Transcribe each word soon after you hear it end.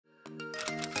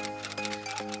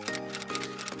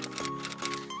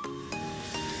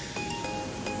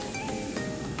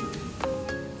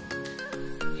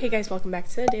Hey guys, welcome back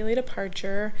to Daily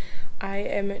Departure. I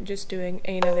am just doing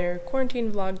another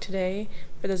quarantine vlog today.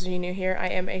 For those of you new here, I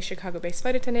am a Chicago-based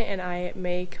flight attendant and I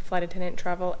make flight attendant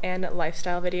travel and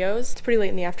lifestyle videos. It's pretty late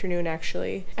in the afternoon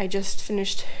actually. I just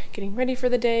finished getting ready for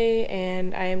the day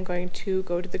and I am going to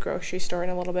go to the grocery store in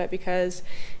a little bit because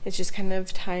it's just kind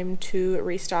of time to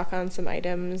restock on some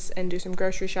items and do some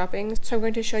grocery shopping. So I'm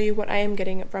going to show you what I am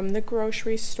getting from the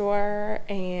grocery store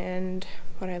and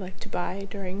what I like to buy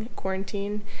during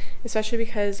quarantine, especially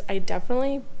because I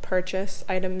definitely purchase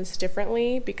items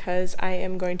differently because I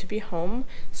am going to be home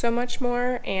so much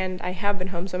more and I have been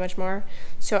home so much more.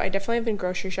 So I definitely have been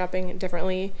grocery shopping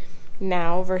differently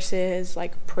now versus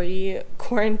like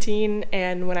pre-quarantine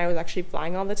and when I was actually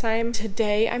flying all the time.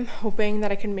 Today I'm hoping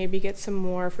that I can maybe get some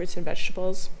more fruits and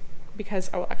vegetables because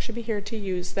I will actually be here to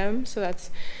use them. So that's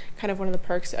kind of one of the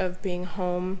perks of being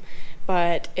home.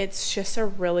 But it's just a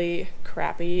really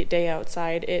crappy day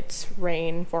outside. It's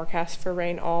rain, forecast for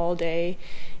rain all day,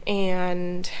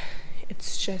 and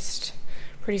it's just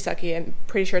pretty sucky. I'm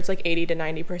pretty sure it's like 80 to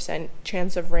 90%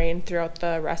 chance of rain throughout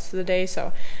the rest of the day,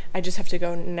 so I just have to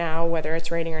go now whether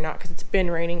it's raining or not because it's been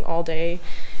raining all day.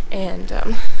 And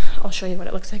I'll show you what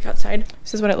it looks like outside.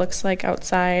 This is what it looks like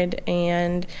outside,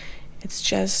 and it's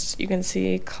just, you can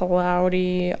see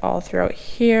cloudy all throughout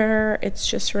here. It's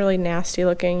just really nasty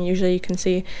looking. Usually you can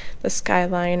see the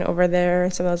skyline over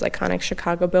there, some of those iconic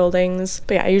Chicago buildings.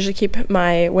 But yeah, I usually keep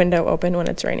my window open when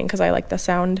it's raining because I like the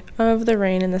sound of the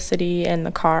rain in the city and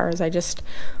the cars. I just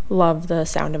love the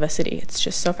sound of a city. It's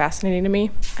just so fascinating to me.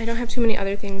 I don't have too many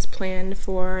other things planned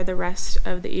for the rest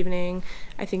of the evening.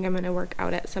 I think I'm gonna work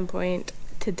out at some point.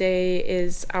 Today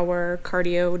is our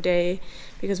cardio day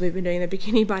because we've been doing the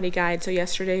bikini body guide. So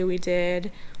yesterday we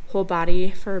did whole body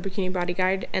for bikini body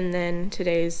guide, and then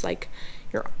today's like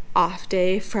your off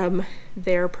day from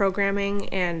their programming,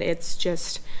 and it's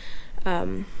just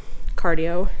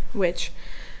cardio, which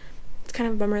it's kind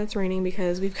of a bummer it's raining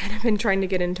because we've kind of been trying to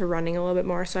get into running a little bit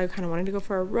more. So I kind of wanted to go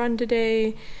for a run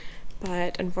today,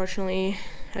 but unfortunately,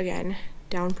 again,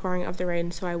 downpouring of the rain,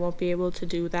 so I won't be able to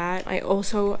do that. I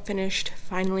also finished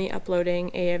finally uploading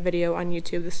a video on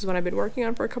YouTube. This is what I've been working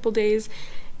on for a couple days,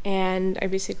 and I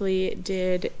basically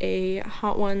did a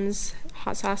Hot Ones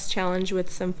hot sauce challenge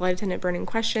with some flight attendant burning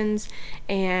questions,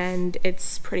 and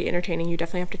it's pretty entertaining. You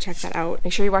definitely have to check that out.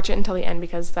 Make sure you watch it until the end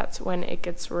because that's when it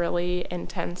gets really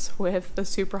intense with the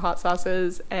super hot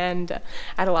sauces, and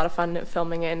I had a lot of fun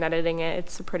filming it and editing it.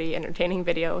 It's a pretty entertaining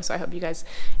video, so I hope you guys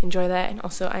enjoy that. And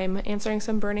also I'm answering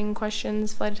some burning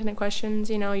questions, flight attendant questions.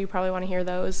 You know, you probably want to hear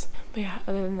those. But yeah,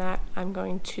 other than that, I'm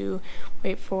going to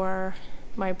wait for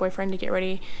my boyfriend to get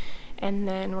ready, and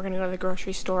then we're gonna go to the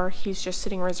grocery store. He's just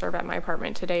sitting reserve at my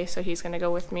apartment today, so he's gonna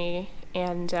go with me.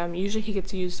 And usually he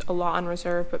gets used a lot on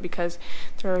reserve, but because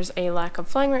there's a lack of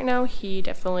flying right now, he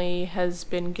definitely has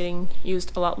been getting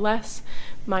used a lot less,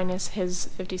 minus his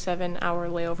 57-hour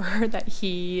layover that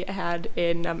he had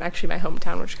in actually my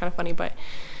hometown, which is kind of funny, but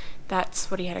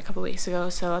that's what he had a couple weeks ago.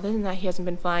 So other than that, he hasn't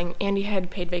been flying, and he had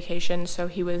paid vacation, so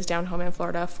he was down home in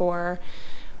Florida for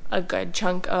a good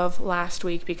chunk of last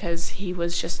week because he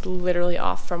was just literally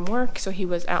off from work, so he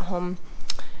was at home.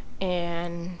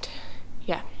 And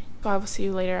yeah, so I will see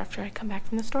you later after I come back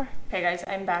from the store. Hey guys,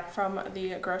 I'm back from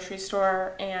the grocery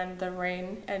store, and the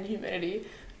rain and humidity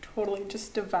totally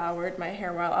just devoured my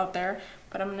hair while out there,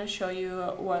 but I'm going to show you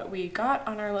what we got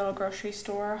on our little grocery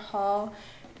store haul.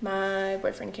 My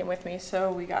boyfriend came with me,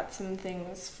 so we got some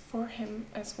things for him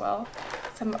as well.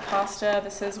 Some pasta.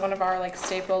 This is one of our like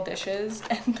staple dishes,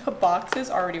 and the box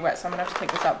is already wet, so I'm gonna have to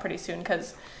take this out pretty soon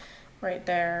because right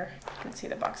there you can see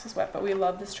the box is wet. But we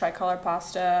love this tricolor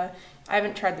pasta. I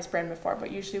haven't tried this brand before, but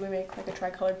usually we make like a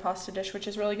tricolored pasta dish, which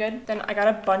is really good. Then I got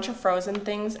a bunch of frozen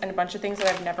things and a bunch of things that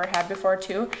I've never had before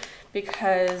too,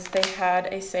 because they had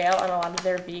a sale on a lot of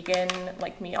their vegan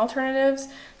like meat alternatives.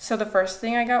 So the first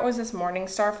thing I got was this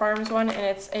Morningstar Farms one, and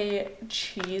it's a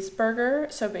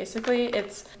cheeseburger. So basically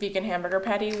it's vegan hamburger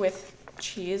patty with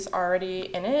cheese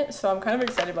already in it, so I'm kind of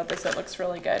excited about this. It looks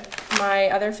really good. My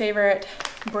other favorite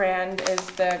brand is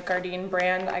the Gardein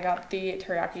brand. I got the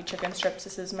teriyaki chicken strips.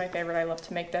 This is my favorite. I love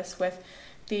to make this with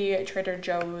the Trader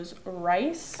Joe's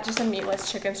rice. Just a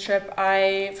meatless chicken strip.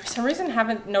 I, for some reason,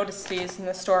 haven't noticed these in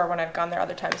the store when I've gone there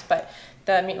other times, but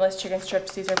the meatless chicken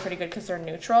strips, these are pretty good because they're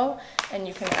neutral, and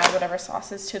you can add whatever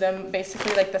sauces to them.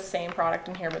 Basically like the same product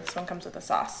in here, but this one comes with a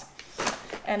sauce.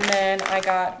 And then I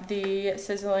got the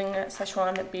sizzling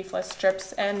Szechuan beefless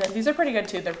strips, and these are pretty good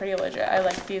too. They're pretty legit. I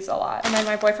like these a lot. And then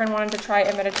my boyfriend wanted to try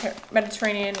a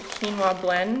Mediterranean quinoa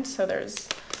blend, so there's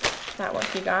at what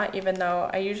he got, even though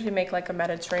I usually make like a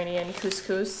Mediterranean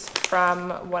couscous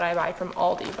from what I buy from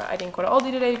Aldi, but I didn't go to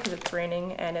Aldi today because it's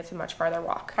raining and it's a much farther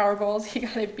walk. Power bowls, he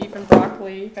got a beef and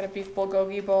broccoli, got a beef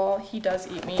bulgogi bowl. He does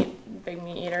eat meat, big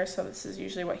meat eater, so this is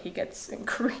usually what he gets in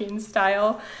Korean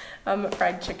style.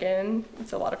 Fried chicken,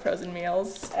 it's a lot of frozen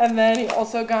meals. And then he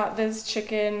also got this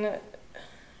chicken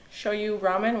shoyu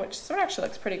ramen, which this one actually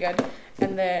looks pretty good,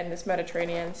 and then this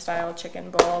Mediterranean style chicken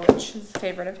bowl, which is a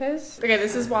favorite of his. Okay,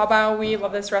 this is Wabao. We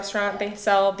love this restaurant. They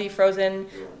sell the frozen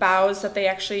baos that they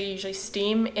actually usually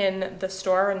steam in the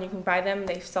store, and you can buy them.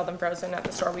 They sell them frozen at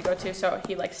the store we go to, so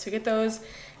he likes to get those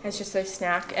as just a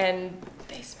snack, and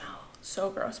they smell so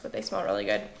gross, but they smell really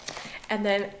good. And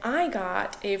then I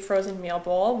got a frozen meal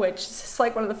bowl, which is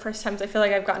like one of the first times I feel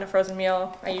like I've gotten a frozen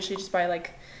meal. I usually just buy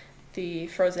like the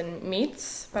frozen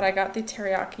meats, but I got the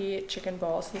teriyaki chicken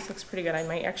bowl, so this looks pretty good. I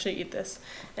might actually eat this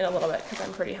in a little bit because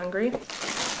I'm pretty hungry.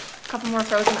 A couple more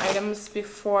frozen items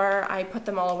before I put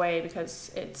them all away because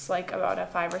it's like about a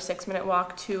 5 or 6 minute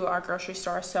walk to our grocery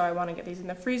store, so I want to get these in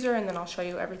the freezer and then I'll show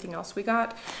you everything else we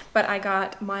got. But I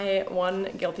got my one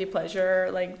guilty pleasure,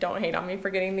 like don't hate on me for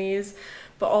getting these,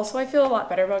 but also I feel a lot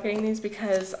better about getting these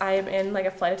because I am in like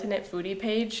a Flight Attendant foodie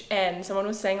page and someone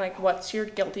was saying like, what's your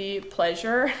guilty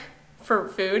pleasure for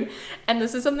food? And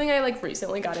this is something I like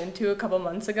recently got into a couple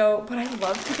months ago, but I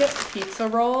love to get pizza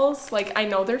rolls. Like I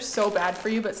know they're so bad for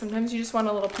you, but sometimes you just want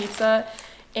a little pizza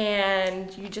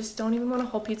and you just don't even want a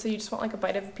whole pizza, you just want like a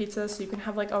bite of a pizza so you can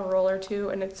have like a roll or two,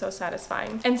 and it's so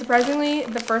satisfying. And surprisingly,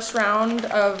 the first round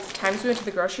of times we went to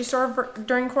the grocery store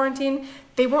during quarantine,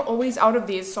 they were always out of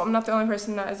these, so I'm not the only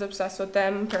person that is obsessed with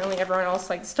them. Apparently everyone else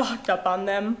like stocked up on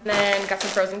them. Then got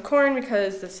some frozen corn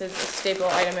because this is a staple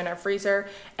item in our freezer,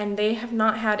 and they have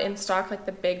not had in stock like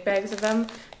the big bags of them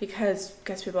because I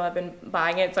guess people have been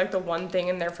buying it. It's like the one thing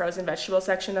in their frozen vegetable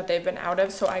section that they've been out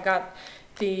of, so I got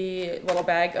the little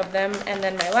bag of them. And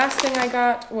then my last thing I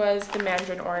got was the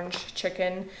mandarin orange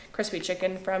chicken, crispy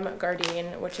chicken from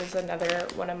Gardein, which is another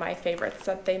one of my favorites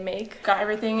that they make. Got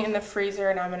everything in the freezer,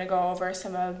 and I'm gonna go over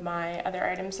some of my other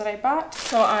items that I bought.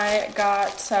 So I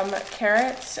got some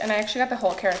carrots, and I actually got the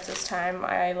whole carrots this time.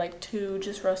 I like to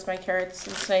just roast my carrots.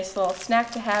 It's a nice little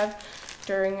snack to have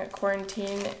during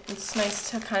quarantine. It's nice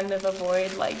to kind of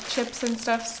avoid like chips and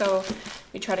stuff, so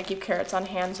we try to keep carrots on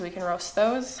hand so we can roast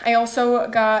those. I also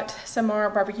got some more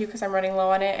barbecue because I'm running low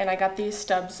on it, and I got the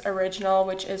Stubbs Original,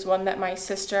 which is one that my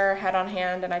sister had on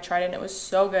hand and I tried it and it was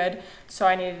so good, so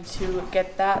I needed to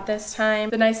get that this time.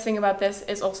 The nice thing about this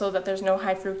is also that there's no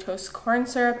high fructose corn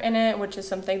syrup in it, which is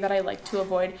something that I like to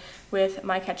avoid with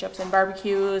my ketchups and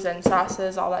barbecues and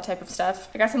sauces, all that type of stuff.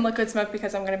 I got some liquid smoke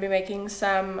because I'm going to be making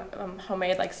some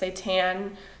homemade like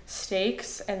seitan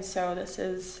steaks, and so this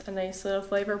is a nice little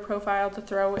flavor profile to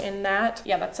throw in that.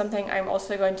 Yeah, that's something I'm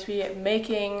also going to be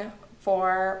making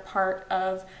for part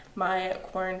of my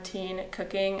quarantine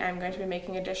cooking. I'm going to be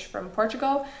making a dish from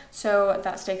Portugal, so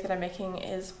that steak that I'm making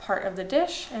is part of the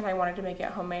dish, and I wanted to make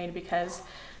it homemade because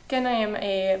again, I am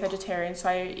a vegetarian, so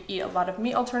I eat a lot of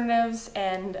meat alternatives,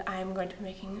 and I'm going to be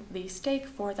making the steak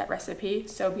for that recipe,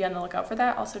 so be on the lookout for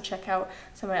that. Also check out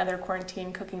some of my other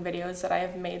quarantine cooking videos that I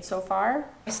have made so far.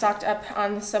 I stocked up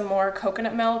on some more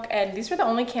coconut milk, and these were the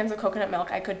only cans of coconut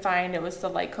milk I could find. It was the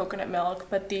light coconut milk,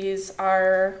 but these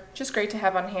are just great to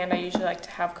have on hand. I usually like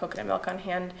to have coconut milk on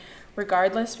hand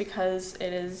regardless because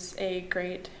it is a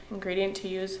great ingredient to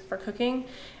use for cooking,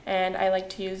 and I like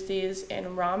to use these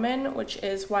in ramen, which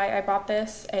is why I bought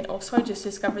this. And also I just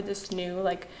discovered this new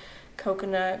like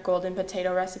coconut golden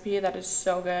potato recipe that is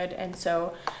so good, and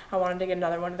so I wanted to get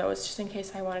another one of those just in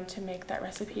case I wanted to make that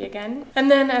recipe again.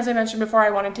 And then, as I mentioned before, I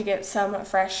wanted to get some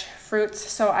fresh fruits,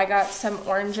 so I got some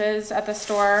oranges at the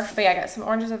store. But yeah, I got some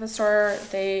oranges at the store.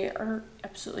 They are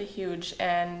absolutely huge,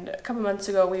 and a couple months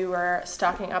ago we were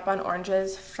stocking up on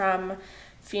oranges from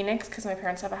Phoenix because my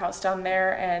parents have a house down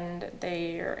there, and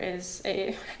there is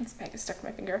a this bag is stuck to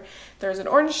my finger. There's an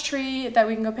orange tree that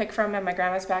we can go pick from in my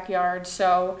grandma's backyard,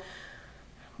 so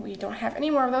we don't have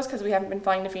any more of those because we haven't been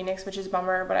flying to Phoenix, which is a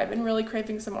bummer, but I've been really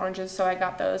craving some oranges, so I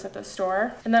got those at the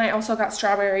store. And then I also got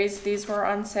strawberries. These were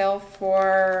on sale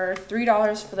for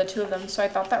 $3 for the two of them, so I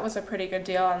thought that was a pretty good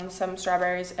deal on some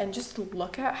strawberries. And just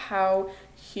look at how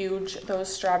huge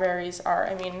those strawberries are.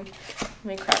 I mean, let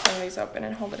me crack one of these open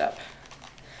and hold it up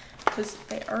because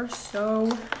they are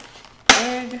so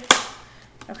big.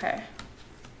 Okay,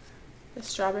 the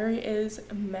strawberry is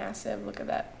massive. Look at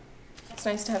that. It's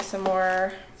nice to have some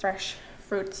more fresh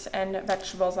fruits and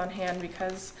vegetables on hand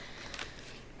because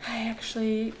I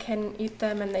actually can eat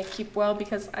them and they keep well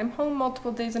because I'm home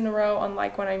multiple days in a row,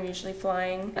 unlike when I'm usually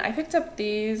flying. I picked up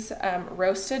these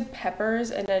roasted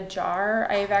peppers in a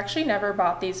jar. I've actually never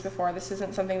bought these before. This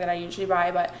isn't something that I usually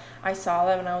buy, but I saw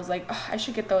them and I was like, oh, I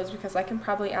should get those because I can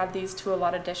probably add these to a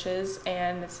lot of dishes,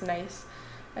 and it's nice,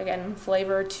 again,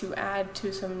 flavor to add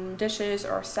to some dishes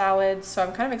or salads. So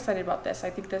I'm kind of excited about this. I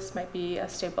think this might be a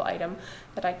staple item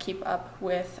that I keep up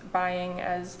with buying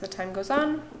as the time goes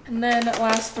on. And then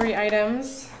last 3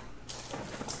 items,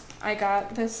 I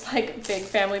got this like big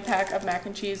family pack of mac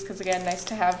and cheese because, again, nice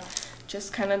to have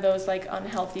just kind of those like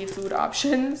unhealthy food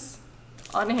options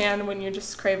on hand when you're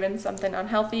just craving something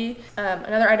unhealthy.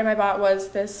 Another item I bought was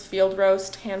this field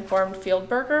roast hand-formed field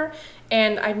burger,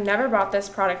 and I've never bought this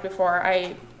product before.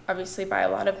 I obviously buy a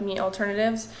lot of meat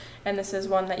alternatives, and this is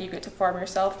one that you get to form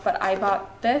yourself, but I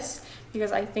bought this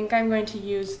because I think I'm going to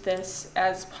use this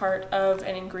as part of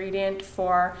an ingredient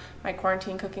for my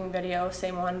quarantine cooking video,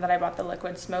 same one that I bought the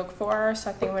liquid smoke for. So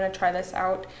I think I'm going to try this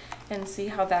out and see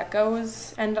how that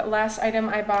goes. And last item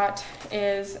I bought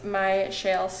is my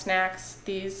shale snacks.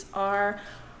 These are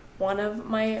one of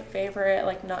my favorite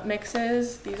like nut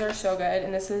mixes. These are so good,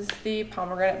 and this is the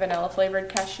pomegranate vanilla flavored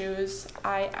cashews.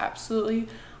 I absolutely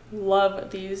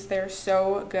love these. They're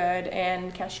so good,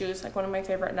 and cashew is like one of my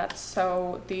favorite nuts,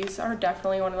 so these are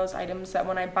definitely one of those items that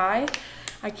when I buy,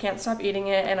 I can't stop eating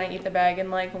it, and I eat the bag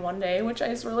in like one day, which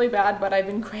is really bad, but I've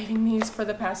been craving these for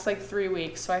the past like 3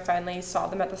 weeks. So I finally saw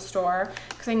them at the store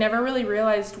because I never really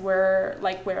realized where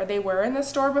they were in the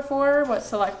store before,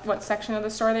 what section of the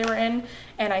store they were in,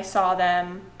 and I saw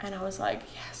them and I was like,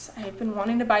 yes, I've been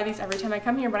wanting to buy these every time I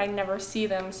come here, but I never see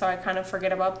them, so I kind of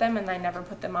forget about them and I never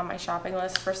put them on my shopping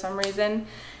list for some reason.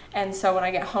 And so when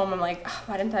I get home, I'm like, oh,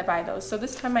 why didn't I buy those? So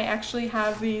this time I actually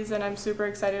have these and I'm super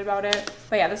excited about it.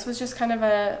 But yeah, this was just kind of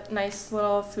a nice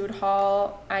little food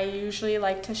haul. I usually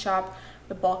like to shop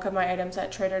the bulk of my items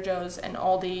at Trader Joe's and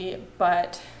Aldi,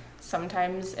 but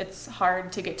sometimes it's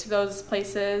hard to get to those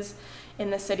places in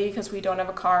the city because we don't have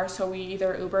a car, so we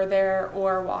either Uber there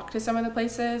or walk to some of the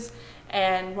places.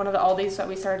 And one of the Aldis that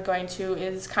we started going to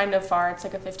is kind of far. It's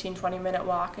like a 15-20 minute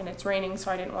walk, and it's raining,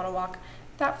 so I didn't want to walk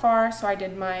that far, so I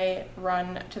did my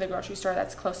run to the grocery store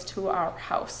that's close to our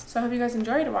house. So I hope you guys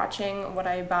enjoyed watching what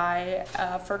I buy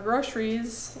for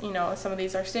groceries. You know, some of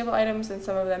these are staple items and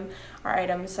some of them are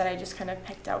items that I just kind of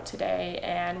picked out today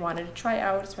and wanted to try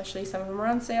out, especially some of them are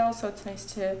on sale, so it's nice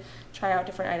to try out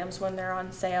different items when they're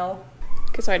on sale.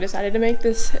 Okay, so I decided to make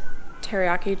this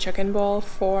teriyaki chicken bowl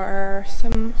for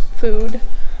some food.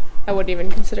 I wouldn't even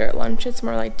consider it lunch, it's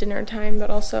more like dinner time, but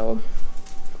also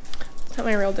it's not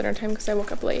my real dinner time because I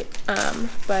woke up late.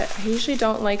 But I usually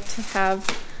don't like to have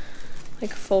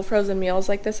like full frozen meals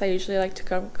like this. I usually like to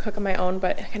go cook on my own,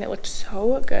 but again, it looked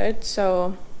so good,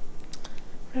 so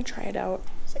I'm gonna try it out.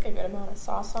 It's like a good amount of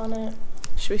sauce on it.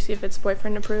 Should we see if it's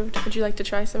boyfriend approved? Would you like to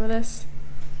try some of this?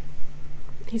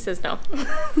 He says no.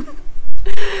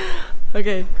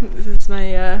 Okay, this is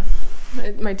my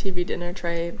my TV dinner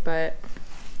tray, but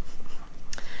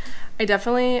I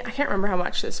can't remember how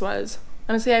much this was.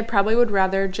 Honestly, I probably would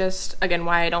rather just, again,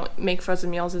 why I don't make frozen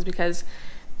meals is because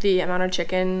the amount of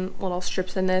chicken little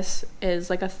strips in this is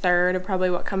like a third of probably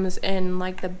what comes in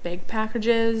like the big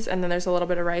packages, and then there's a little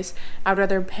bit of rice. I would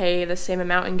rather pay the same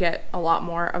amount and get a lot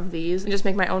more of these and just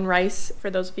make my own rice. For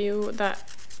those of you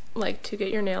that like to get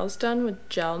your nails done with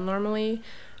gel normally,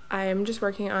 I am just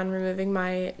working on removing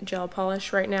my gel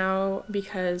polish right now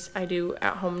because I do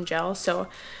at-home gel. So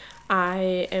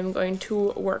I am going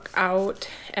to work out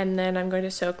and then I'm going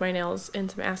to soak my nails in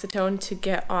some acetone to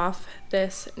get off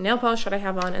this nail polish that I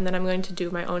have on, and then I'm going to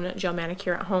do my own gel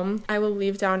manicure at home. I will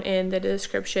leave down in the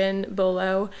description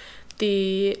below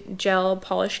the gel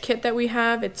polish kit that we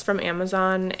have. It's from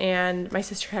Amazon and my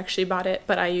sister actually bought it,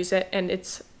 but I use it and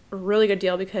it's a really good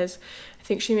deal because I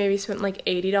think she maybe spent like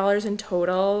 $80 in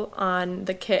total on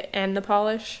the kit and the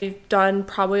polish. We've done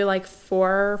probably like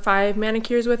 4 or 5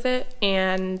 manicures with it,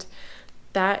 and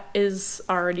that is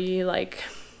already like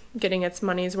getting its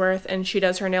money's worth, and she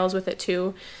does her nails with it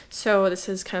too. So this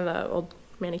is kind of the old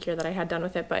manicure that I had done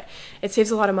with it, but it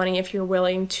saves a lot of money if you're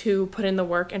willing to put in the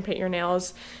work and paint your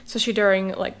nails, especially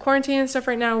during like quarantine and stuff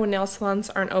right now when nail salons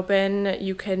aren't open.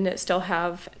 You can still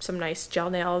have some nice gel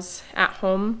nails at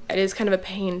home. It is kind of a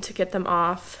pain to get them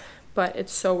off, but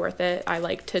it's so worth it. I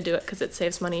like to do it because it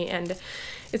saves money and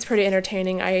it's pretty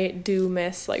entertaining. I do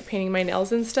miss like painting my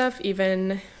nails and stuff.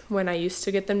 Even when I used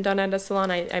to get them done at a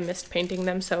salon, I missed painting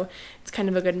them, so it's kind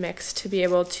of a good mix to be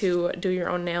able to do your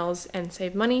own nails and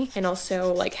save money, and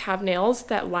also like have nails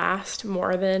that last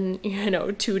more than, you know,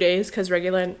 2 days, because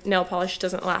regular nail polish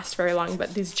doesn't last very long,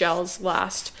 but these gels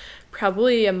last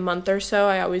probably a month or so.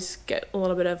 I always get a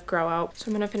little bit of grow out. So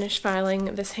I'm gonna finish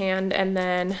filing this hand and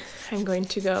then I'm going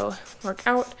to go work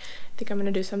out. I think I'm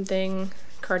gonna do something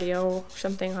cardio,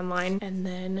 something online, and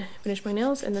then finish my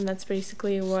nails, and then that's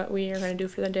basically what we are gonna do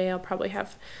for the day. I'll probably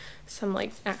have some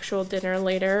like actual dinner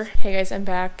later. Hey guys, I'm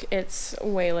back. It's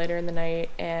way later in the night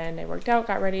and I worked out,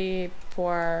 got ready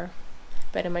for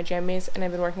bed in my jammies, and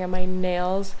I've been working on my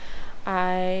nails.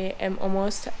 I am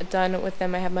almost done with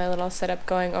them. I have my little setup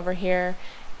going over here,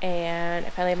 and I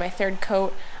finally have my third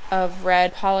coat of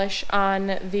red polish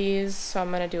on these, so I'm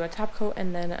gonna do a top coat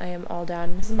and then I am all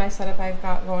done. This is my setup I've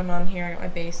got going on here. I got my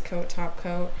base coat, top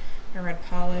coat, my red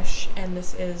polish, and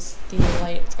this is the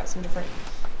light. It's got some different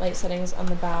light settings on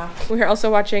the back. We're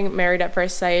also watching Married at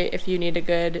First Sight. If you need a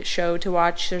good show to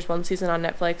watch, there's one season on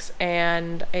Netflix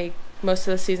and most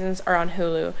of the seasons are on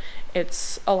Hulu.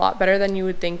 It's a lot better than you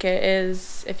would think it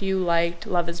is. If you liked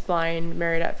Love is Blind,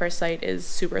 Married at First Sight is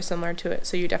super similar to it,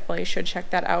 so you definitely should check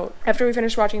that out. After we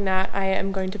finish watching that, I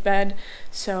am going to bed,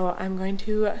 so I'm going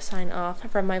to sign off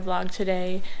from my vlog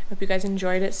today. Hope you guys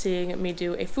enjoyed it, seeing me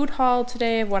do a food haul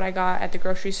today of what I got at the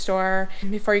grocery store.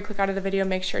 Before you click out of the video,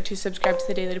 make sure to subscribe to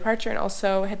The Daily Departure and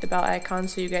also hit the bell icon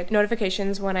so you get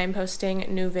notifications when I'm posting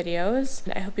new videos.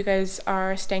 I hope you guys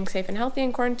are staying safe and healthy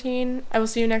in quarantine. I will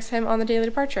see you next time on The Daily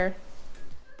Departure.